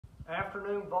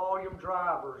Afternoon volume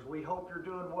drivers, we hope you're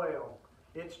doing well.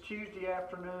 It's Tuesday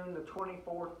afternoon, the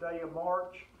 24th day of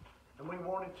March, and we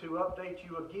wanted to update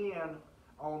you again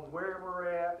on where we're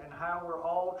at and how we're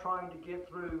all trying to get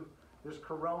through this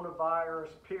coronavirus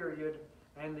period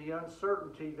and the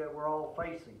uncertainty that we're all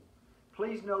facing.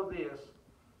 Please know this,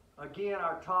 again,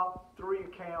 our top 3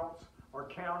 accounts are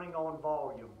counting on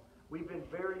volume. We've been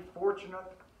very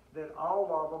fortunate that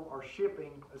all of them are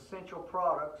shipping essential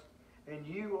products, and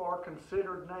you are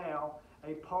considered now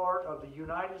a part of the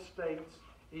United States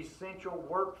essential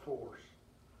workforce.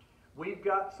 We've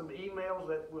got some emails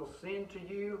that we'll send to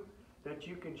you that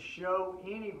you can show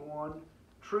anyone,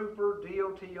 trooper,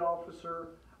 DOT officer,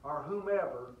 or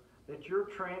whomever, that you're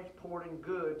transporting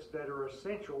goods that are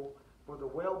essential for the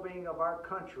well-being of our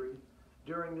country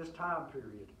during this time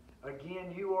period.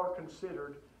 Again, you are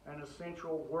considered an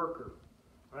essential worker,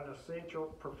 an essential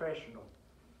professional.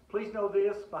 Please know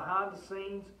this, behind the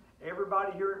scenes,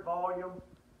 everybody here at Volume,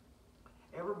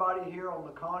 everybody here on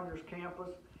the Conyers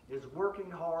campus is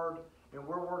working hard, and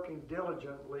we're working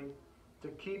diligently to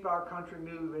keep our country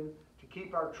moving, to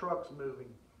keep our trucks moving.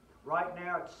 Right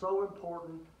now it's so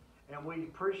important, and we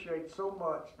appreciate so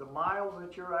much the miles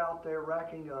that you're out there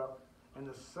racking up and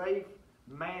the safe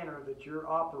manner that you're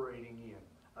operating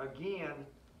in. Again,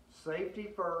 safety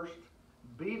first,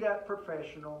 be that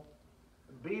professional,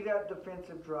 be that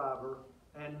defensive driver,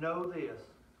 and know this,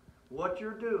 what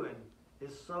you're doing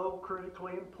is so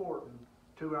critically important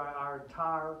to our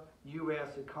entire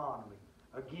U.S. economy.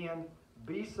 Again,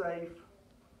 be safe,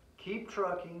 keep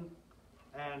trucking,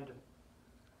 and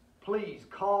please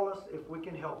call us if we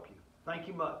can help you. Thank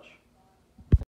you much.